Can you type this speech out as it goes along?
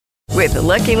With the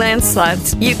Lucky Land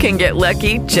Slots, you can get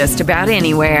lucky just about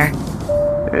anywhere.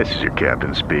 This is your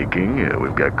captain speaking.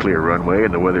 We've got clear runway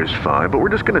and the weather's fine, but we're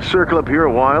just going to circle up here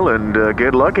a while and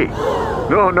get lucky.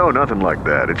 No, nothing like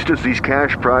that. It's just these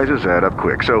cash prizes add up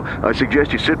quick. So I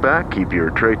suggest you sit back, keep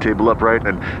your tray table upright,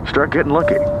 and start getting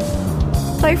lucky.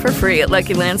 Play for free at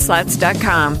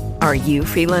LuckyLandSlots.com. Are you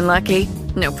feeling lucky?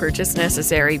 No purchase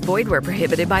necessary. Void where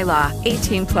prohibited by law.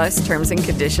 18 plus terms and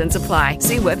conditions apply.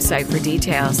 See website for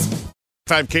details.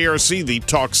 5 KRC, the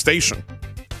talk station.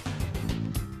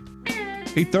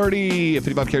 8:30 at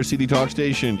 55 KRC, the talk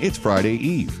station. It's Friday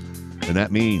Eve. And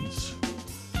that means,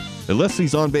 unless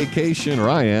he's on vacation or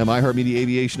I am, iHeartMedia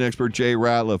aviation expert Jay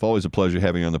Ratliff. Always a pleasure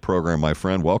having you on the program, my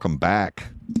friend. Welcome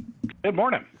back. Good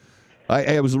morning.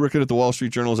 I was looking at the Wall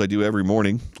Street Journal as I do every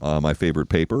morning, my favorite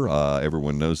paper.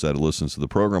 Everyone knows that who listens to the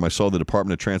program. I saw the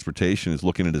Department of Transportation is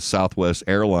looking into Southwest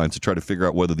Airlines to try to figure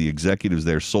out whether the executives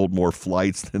there sold more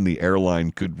flights than the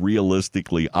airline could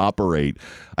realistically operate.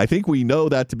 I think we know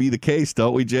that to be the case,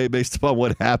 don't we, Jay, based upon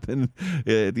what happened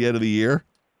at the end of the year?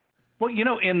 Well,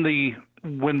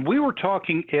 when we were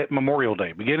talking at Memorial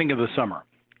Day, beginning of the summer,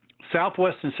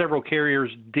 Southwest and several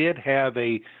carriers did have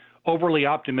a overly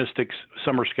optimistic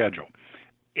summer schedule.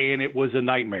 And it was a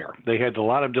nightmare. They had a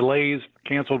lot of delays,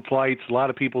 canceled flights, a lot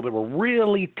of people that were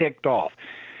really ticked off.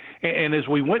 And as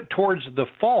we went towards the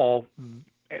fall,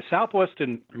 Southwest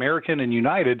and American and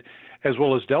United, as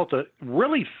well as Delta,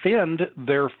 really thinned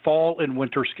their fall and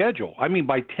winter schedule. I mean,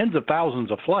 by tens of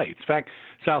thousands of flights. In fact,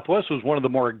 Southwest was one of the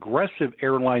more aggressive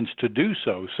airlines to do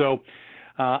so. So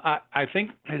I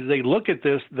think as they look at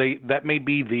this, that may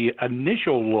be the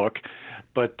initial look.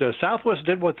 But Southwest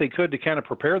did what they could to kind of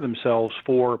prepare themselves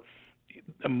for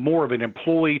more of an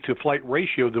employee-to-flight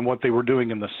ratio than what they were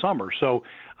doing in the summer. So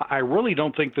I really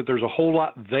don't think that there's a whole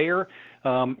lot there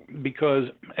because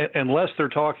unless they're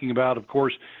talking about, of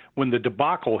course, when the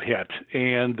debacle hit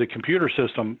and the computer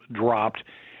system dropped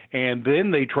and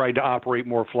then they tried to operate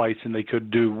more flights than they could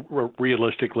do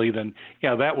realistically, then,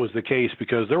 yeah, that was the case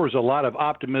because there was a lot of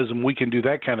optimism we can do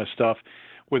that kind of stuff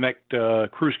when that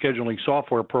crew scheduling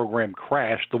software program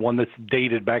crashed, the one that's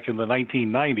dated back in the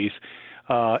 1990s.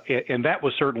 And that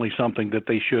was certainly something that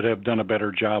they should have done a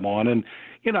better job on. And,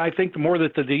 I think the more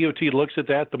that the DOT looks at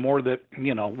that, the more that,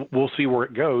 we'll see where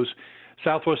it goes.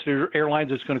 Southwest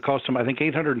Airlines, it's going to cost them, I think,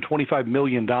 $825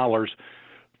 million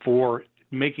for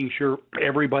making sure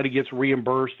everybody gets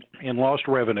reimbursed in lost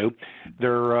revenue.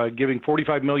 They're giving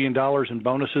 $45 million in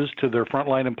bonuses to their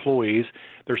frontline employees.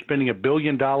 They're spending $1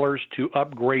 billion to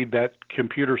upgrade that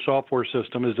computer software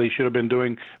system, as they should have been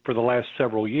doing for the last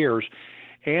several years.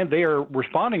 And they are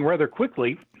responding rather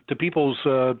quickly to people's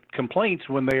complaints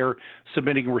when they are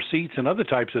submitting receipts and other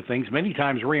types of things, many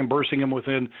times reimbursing them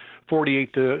within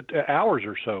 48 hours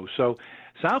or so. So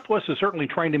Southwest is certainly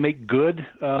trying to make good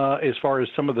as far as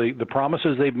some of the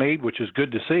promises they've made, which is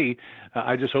good to see.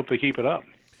 I just hope they keep it up.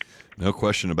 No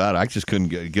question about it. I just couldn't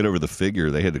get over the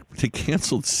figure. They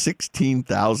canceled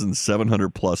 16,700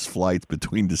 plus flights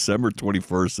between December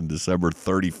 21st and December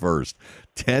 31st.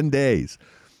 10 days.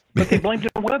 But they blamed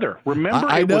it on weather. Remember,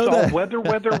 it was all weather.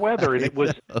 And it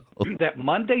was that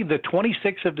Monday, the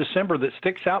 26th of December, that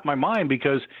sticks out in my mind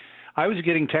because I was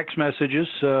getting text messages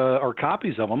or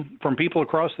copies of them from people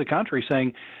across the country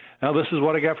saying, now, this is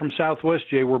what I got from Southwest,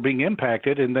 Jay. We're being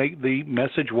impacted. And the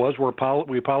message was,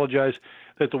 we apologize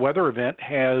that the weather event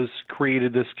has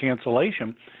created this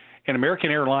cancellation. And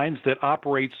American Airlines, that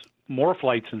operates more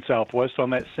flights than Southwest, on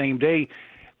that same day,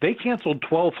 they canceled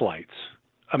 12 flights.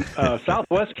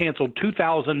 Southwest canceled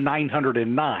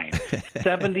 2,909,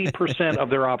 70% of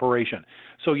their operation.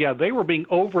 So, yeah, they were being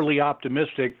overly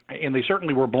optimistic, and they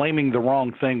certainly were blaming the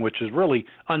wrong thing, which is really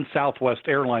un-Southwest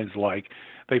Airlines-like.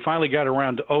 They finally got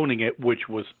around to owning it, which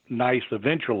was nice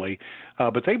eventually.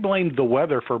 But they blamed the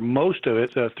weather for most of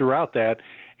it throughout that.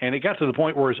 And it got to the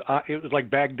point where it was like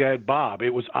Baghdad Bob.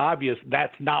 It was obvious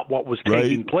that's not what was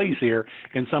taking place here,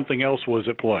 and something else was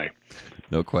at play.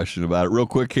 No question about it. Real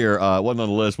quick here, one on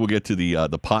the list. We'll get to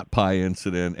the pot pie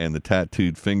incident and the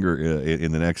tattooed finger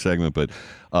in the next segment. But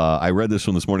I read this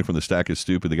one this morning from the Stack is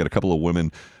Stupid. They got a couple of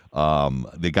women.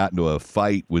 They got into a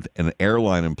fight with an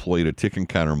airline employee at a ticket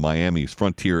counter in Miami's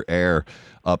Frontier Air.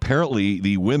 Apparently,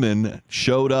 the women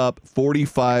showed up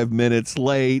 45 minutes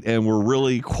late and were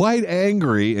really quite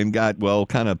angry and got,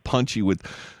 kind of punchy with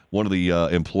one of the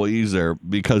employees there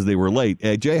because they were late.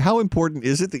 Jay, how important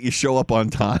is it that you show up on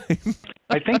time?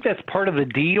 I think that's part of the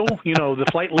deal. The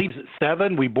flight leaves at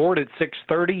 7. We board at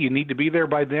 6:30. You need to be there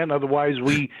by then. Otherwise,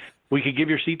 we could give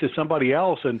your seat to somebody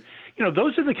else. And,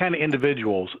 those are the kind of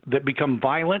individuals that become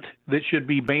violent that should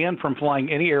be banned from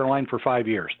flying any airline for 5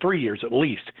 years, 3 years at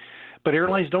least. but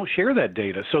airlines don't share that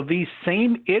data. So these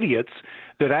same idiots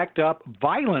that act up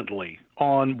violently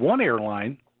on one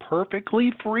airline,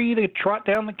 perfectly free to trot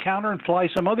down the counter and fly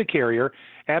some other carrier,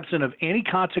 absent of any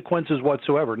consequences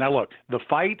whatsoever. Now, look, the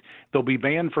fight, they'll be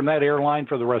banned from that airline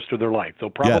for the rest of their life. They'll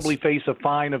probably face a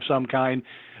fine of some kind.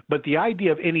 But the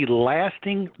idea of any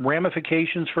lasting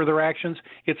ramifications for their actions,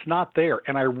 it's not there.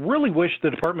 And I really wish the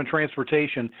Department of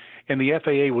Transportation and the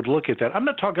FAA would look at that. I'm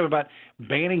not talking about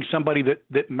banning somebody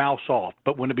that mouths off,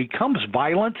 but when it becomes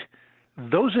violent,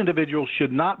 those individuals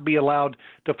should not be allowed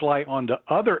to fly onto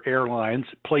other airlines,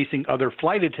 placing other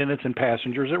flight attendants and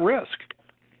passengers at risk.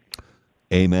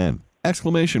 Amen.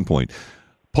 Exclamation point.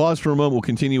 Pause for a moment. We'll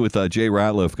continue with Jay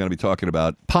Ratliff. Going to be talking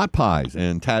about pot pies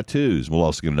and tattoos. We'll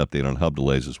also get an update on hub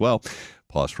delays as well.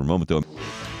 Pause for a moment, though.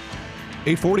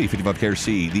 840, 55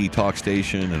 KRC, the talk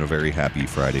station, and a very happy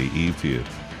Friday Eve to you.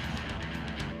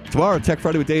 Tomorrow, Tech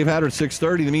Friday with Dave Hatter at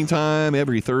 6:30. In the meantime,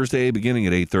 every Thursday, beginning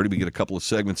at 8:30, we get a couple of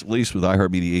segments at least with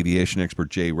iHeartMedia aviation expert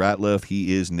Jay Ratliff.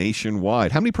 He is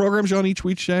nationwide. How many programs are on each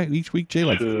week, Jay?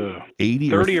 Like 80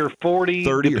 30 or 40,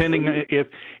 30 depending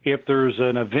if there's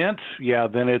an event. Yeah,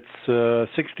 then it's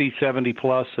 60, 70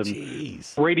 plus, and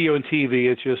Jeez. Radio and TV.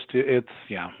 It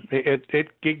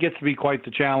gets to be quite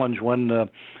the challenge when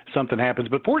something happens.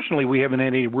 But fortunately, we haven't had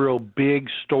any real big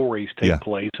stories take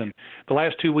place. And the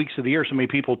last 2 weeks of the year, so many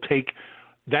people take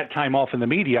that time off in the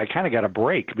media. I kind of got a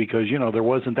break because, there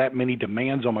wasn't that many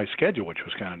demands on my schedule, which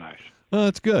was kind of nice. Well,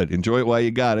 that's good. Enjoy it while you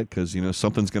got it because,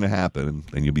 something's going to happen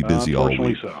and you'll be busy all week.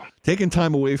 Unfortunately so. Taking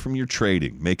time away from your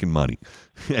trading, making money.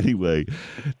 Anyway,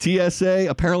 TSA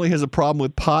apparently has a problem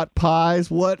with pot pies.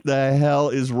 What the hell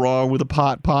is wrong with a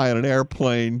pot pie on an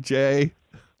airplane, Jay?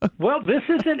 Well, this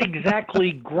isn't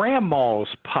exactly grandma's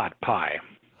pot pie.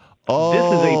 Oh, this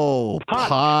is a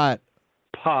pot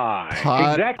pie.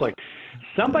 Pot. Exactly.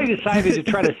 Somebody decided to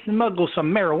try to smuggle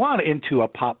some marijuana into a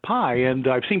pot pie, and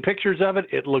I've seen pictures of it.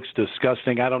 It looks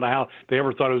disgusting. I don't know how they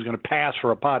ever thought it was going to pass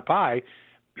for a pot pie.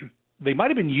 They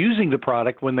might have been using the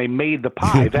product when they made the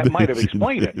pie. That might have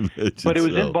explained it. But it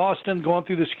was in Boston, going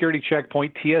through the security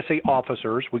checkpoint. TSA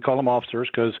officers, we call them officers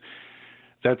because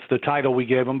that's the title we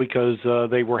gave them because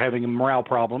they were having morale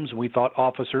problems, and we thought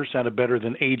officers sounded better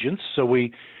than agents. So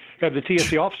we have the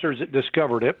TSA officers that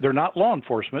discovered it. They're not law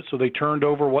enforcement, so they turned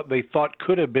over what they thought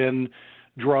could have been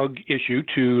drug issue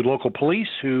to local police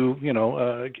who,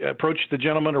 approached the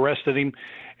gentleman, arrested him,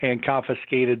 and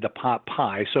confiscated the pot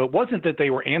pie. So it wasn't that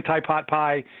they were anti-pot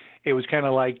pie. It was kind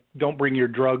of like, don't bring your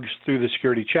drugs through the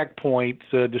security checkpoint,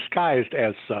 disguised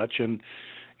as such. And,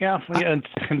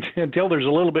 until there's a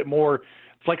little bit more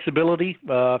flexibility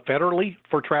federally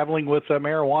for traveling with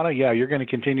marijuana, you're going to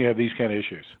continue to have these kind of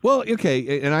issues. Well,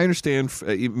 okay, and I understand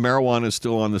marijuana is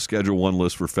still on the Schedule 1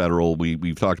 list for federal.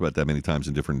 We've talked about that many times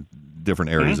in different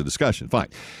areas of discussion. Fine.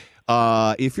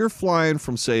 If you're flying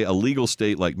from, say, a legal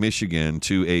state like Michigan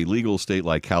to a legal state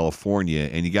like California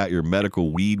and you got your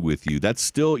medical weed with you,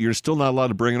 you're still not allowed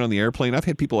to bring it on the airplane. I've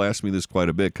had people ask me this quite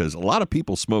a bit because a lot of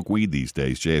people smoke weed these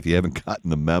days, Jay, if you haven't gotten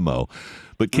the memo.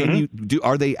 But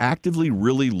are they actively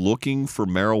really looking for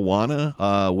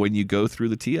marijuana when you go through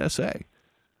the TSA?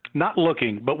 Not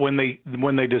looking, but when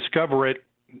they discover it,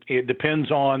 it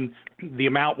depends on the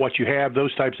amount, what you have,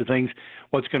 those types of things,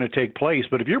 what's going to take place.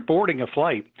 But if you're boarding a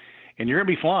flight and you're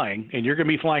going to be flying, and you're going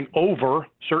to be flying over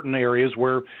certain areas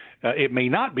where it may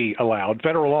not be allowed,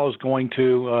 federal law is going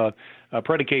to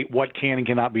predicate what can and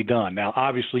cannot be done. Now,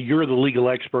 obviously, you're the legal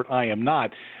expert. I am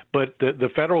not. But the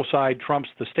federal side trumps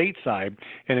the state side.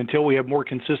 And until we have more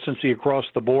consistency across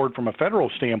the board from a federal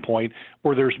standpoint,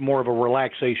 where there's more of a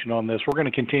relaxation on this, we're going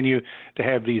to continue to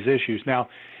have these issues. Now,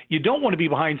 you don't want to be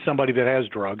behind somebody that has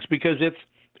drugs because if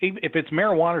it's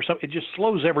marijuana or something, it just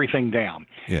slows everything down.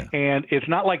 Yeah. And it's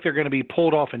not like they're going to be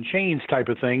pulled off in chains type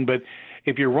of thing, but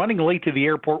if you're running late to the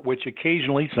airport, which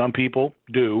occasionally some people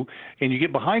do, and you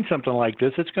get behind something like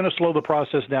this, it's going to slow the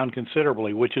process down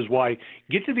considerably, which is why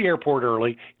get to the airport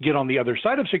early, get on the other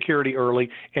side of security early,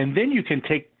 and then you can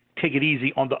take it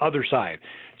easy on the other side.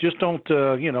 Just don't,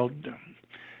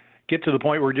 get to the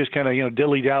point where we're just kind of,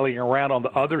 dilly-dallying around on the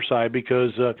other side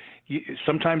because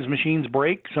sometimes machines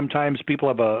break. Sometimes people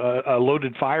have a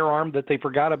loaded firearm that they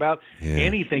forgot about. Yeah.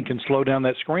 Anything can slow down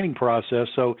that screening process.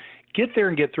 So get there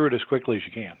and get through it as quickly as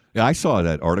you can. Yeah, I saw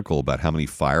that article about how many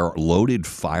loaded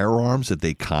firearms that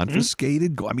they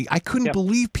confiscated. I mean, I couldn't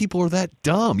believe people are that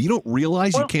dumb. You don't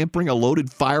realize you can't bring a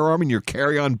loaded firearm in your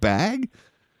carry-on bag?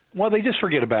 Well, they just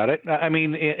forget about it. I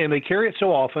mean, and they carry it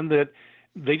so often that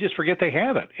they just forget they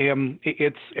have it.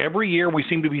 It's every year we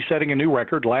seem to be setting a new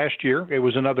record. Last year it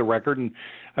was another record, and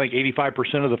I think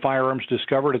 85% of the firearms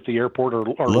discovered at the airport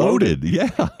are loaded. Yeah.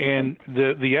 And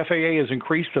the FAA has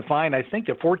increased the fine, I think,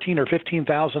 to $14,000 or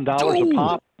 $15,000 a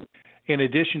pop, in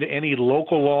addition to any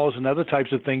local laws and other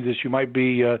types of things that you might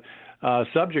be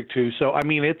subject to. So I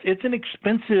mean, it's an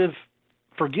expensive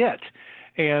forget,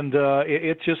 and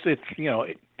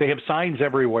they have signs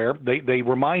everywhere. They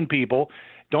remind people,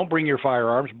 don't bring your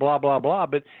firearms, blah, blah, blah.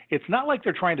 But it's not like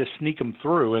they're trying to sneak them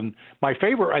through. And my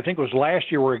favorite, I think, was last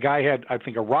year where a guy had, I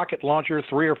think, a rocket launcher,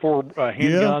 3 or 4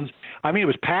 handguns. Yeah. I mean, it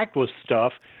was packed with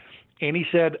stuff. And he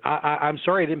said, I'm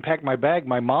sorry I didn't pack my bag.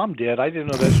 My mom did. I didn't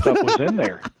know that stuff was in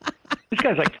there. This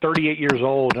guy's like 38 years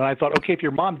old. And I thought, okay, if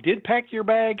your mom did pack your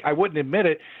bag, I wouldn't admit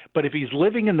it. But if he's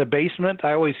living in the basement,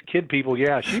 I always kid people,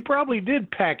 yeah, she probably did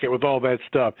pack it with all that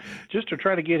stuff just to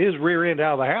try to get his rear end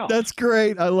out of the house. That's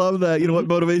great. I love that. You know, what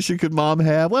motivation could mom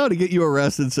have? Well, to get you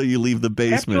arrested so you leave the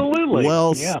basement. Absolutely.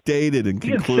 Well stated and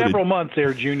concluded. Several months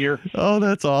there, Junior. Oh,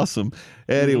 that's awesome.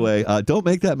 Anyway, don't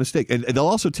make that mistake. And they'll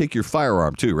also take your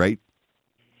firearm too, right?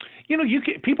 You know,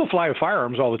 people fly with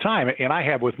firearms all the time, and I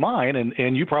have with mine,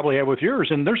 and you probably have with yours.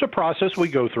 And there's a process we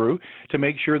go through to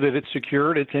make sure that it's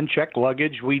secured, it's in checked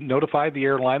luggage. We notify the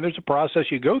airline. There's a process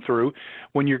you go through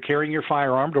when you're carrying your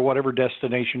firearm to whatever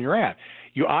destination you're at.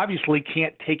 You obviously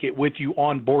can't take it with you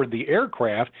on board the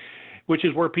aircraft, which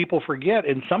is where people forget.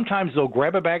 And sometimes they'll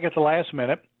grab a bag at the last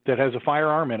minute that has a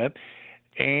firearm in it,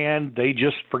 and they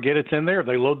just forget it's in there.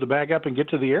 They load the bag up and get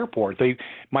to the airport. They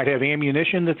might have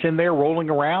ammunition that's in there rolling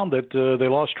around that they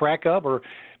lost track of, or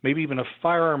maybe even a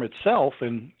firearm itself.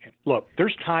 And look,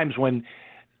 there's times when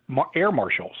air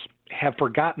marshals have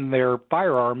forgotten their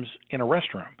firearms in a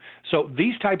restroom. So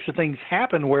these types of things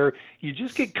happen where you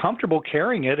just get comfortable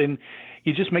carrying it and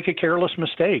you just make a careless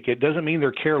mistake. It doesn't mean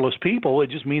they're careless people. It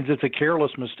just means it's a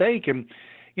careless mistake. And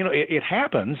you know, it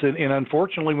happens, and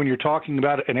unfortunately, when you're talking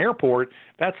about an airport,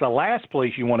 that's the last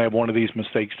place you want to have one of these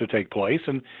mistakes to take place.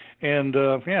 And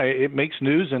it makes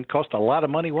news and costs a lot of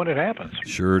money when it happens.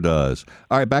 Sure does.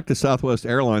 All right, back to Southwest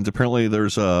Airlines. Apparently,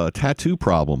 there's a tattoo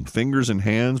problem. Fingers and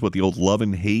hands with the old love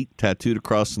and hate tattooed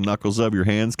across the knuckles of your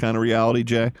hands kind of reality,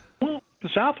 Jay? Well,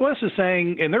 Southwest is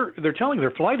saying, and they're telling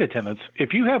their flight attendants,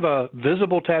 if you have a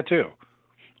visible tattoo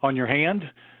on your hand,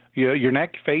 your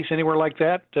neck, face, anywhere like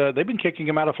that, they've been kicking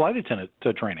them out of flight attendant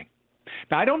training.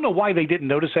 Now, I don't know why they didn't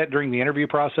notice that during the interview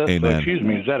process. Excuse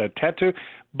me, is that a tattoo?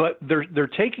 But they're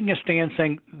taking a stand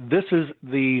saying this is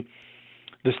the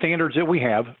standards that we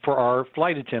have for our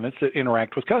flight attendants that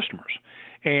interact with customers.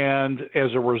 And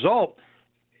as a result,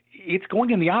 it's going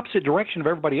in the opposite direction of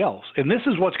everybody else. And this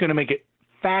is what's going to make it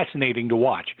fascinating to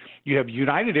watch. You have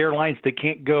United Airlines that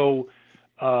can't go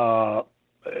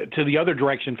to the other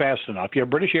direction fast enough. You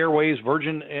have British Airways,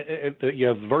 Virgin, you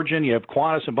have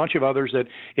Qantas, a bunch of others that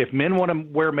if men want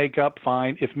to wear makeup,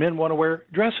 fine. If men want to wear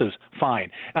dresses,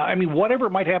 fine. I mean, whatever it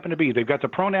might happen to be. They've got the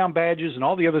pronoun badges and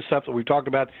all the other stuff that we've talked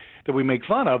about that we make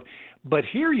fun of. But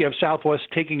here you have Southwest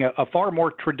taking a far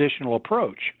more traditional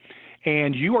approach.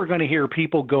 And you are going to hear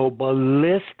people go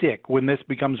ballistic when this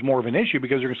becomes more of an issue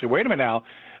because they're going to say, wait a minute now,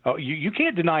 you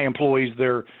can't deny employees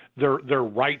their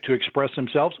right to express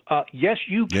themselves. Yes,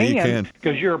 you can,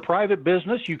 because you're a private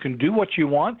business. You can do what you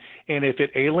want. And if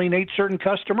it alienates certain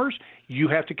customers, you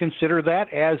have to consider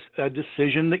that as a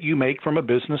decision that you make from a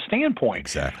business standpoint.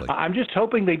 Exactly. I'm just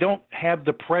hoping they don't have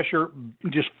the pressure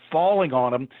just falling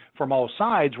on them from all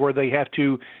sides where they have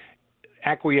to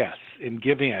acquiesce and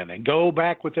give in and go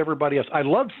back with everybody else. I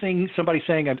love seeing somebody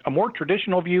saying a more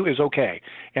traditional view is okay,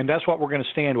 and that's what we're going to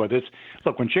stand with.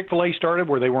 Look, when Chick-fil-A started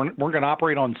where they weren't going to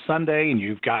operate on Sunday, and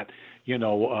you've got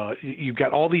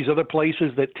all these other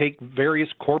places that take various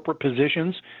corporate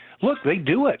positions. Look, they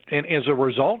do it, and as a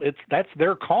result, that's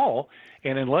their call.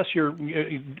 And unless you're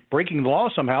breaking the law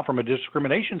somehow from a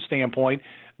discrimination standpoint,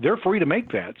 they're free to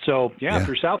make that. So, if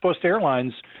you're Southwest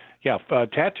Airlines,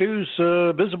 tattoos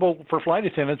visible for flight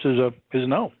attendants is a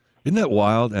no. Isn't that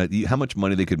wild? How much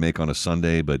money they could make on a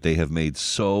Sunday, but they have made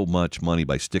so much money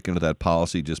by sticking to that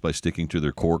policy, just by sticking to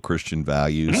their core Christian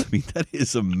values. Mm-hmm. I mean, that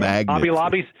is a magnet.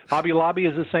 Hobby Lobby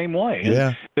is the same way.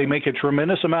 Yeah. They make a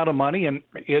tremendous amount of money, and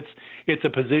it's a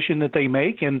position that they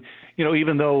make. And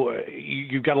even though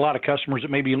you've got a lot of customers that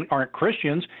maybe aren't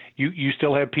Christians, you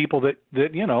still have people that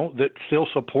still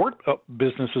support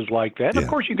businesses like that. And of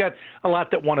course, you've got a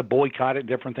lot that want to boycott it,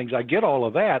 different things. I get all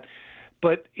of that.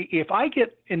 But if I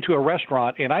get into a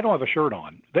restaurant and I don't have a shirt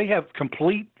on, they have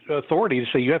complete authority to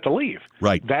say you have to leave.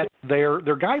 Right. That's their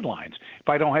guidelines. If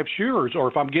I don't have shoes, or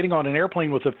if I'm getting on an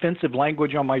airplane with offensive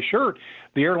language on my shirt,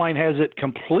 the airline has it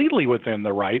completely within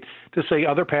the right to say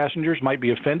other passengers might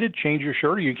be offended, change your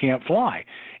shirt, or you can't fly.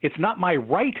 It's not my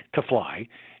right to fly.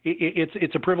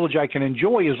 It's a privilege I can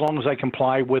enjoy as long as I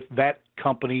comply with that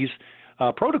company's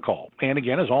protocol. And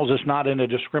again, as long as it's not in a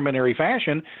discriminatory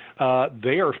fashion,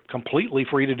 they are completely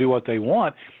free to do what they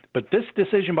want. But this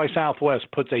decision by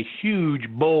Southwest puts a huge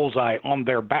bullseye on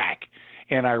their back,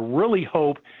 and I really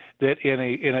hope that in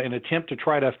an attempt to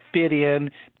try to fit in,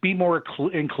 be more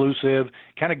inclusive,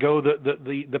 kind of go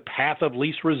the path of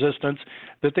least resistance,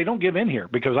 that they don't give in here,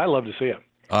 because I love to see it.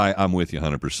 I'm with you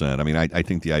 100%. I mean, I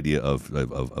think the idea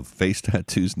of face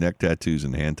tattoos, neck tattoos,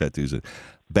 and hand tattoos is a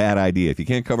bad idea. If you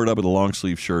can't cover it up with a long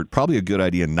sleeve shirt, probably a good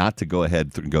idea not to go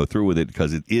ahead and go through with it,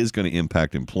 because it is going to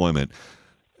impact employment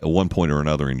at one point or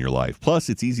another in your life. Plus,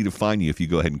 it's easy to find you if you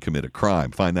go ahead and commit a crime.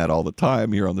 Find that all the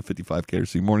time here on the 55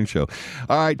 KRC Morning Show.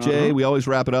 All right, Jay, we always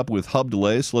wrap it up with hub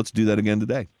delays, so let's do that again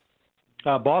today.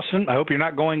 Boston, I hope you're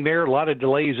not going there. A lot of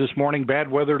delays this morning, bad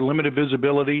weather, limited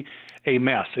visibility, a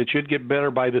mess. It should get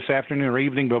better by this afternoon or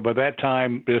evening, but by that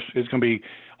time, it's going to be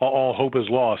all hope is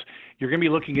lost. You're going to be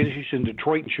looking at issues in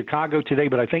Detroit and Chicago today,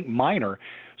 but I think minor.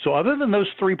 So other than those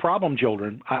three problem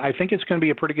children, I think it's going to be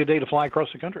a pretty good day to fly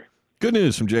across the country. Good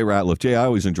news from Jay Ratliff. Jay, I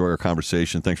always enjoy our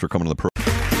conversation. Thanks for coming to the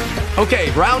program.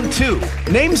 Okay, round two.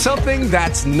 Name something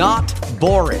that's not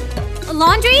boring. A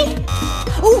laundry?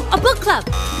 Ooh, a book club.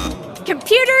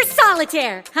 Computer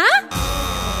solitaire,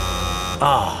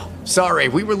 huh? Sorry,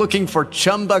 we were looking for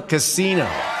Chumba Casino.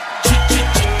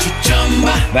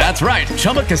 That's right.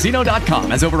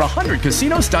 ChumbaCasino.com has over 100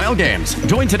 casino-style games.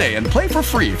 Join today and play for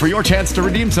free for your chance to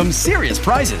redeem some serious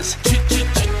prizes.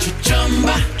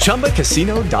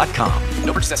 ChumbaCasino.com.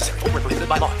 No purchase necessary. Void where prohibited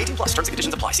by law. 18+ terms and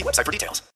conditions apply. See website for details.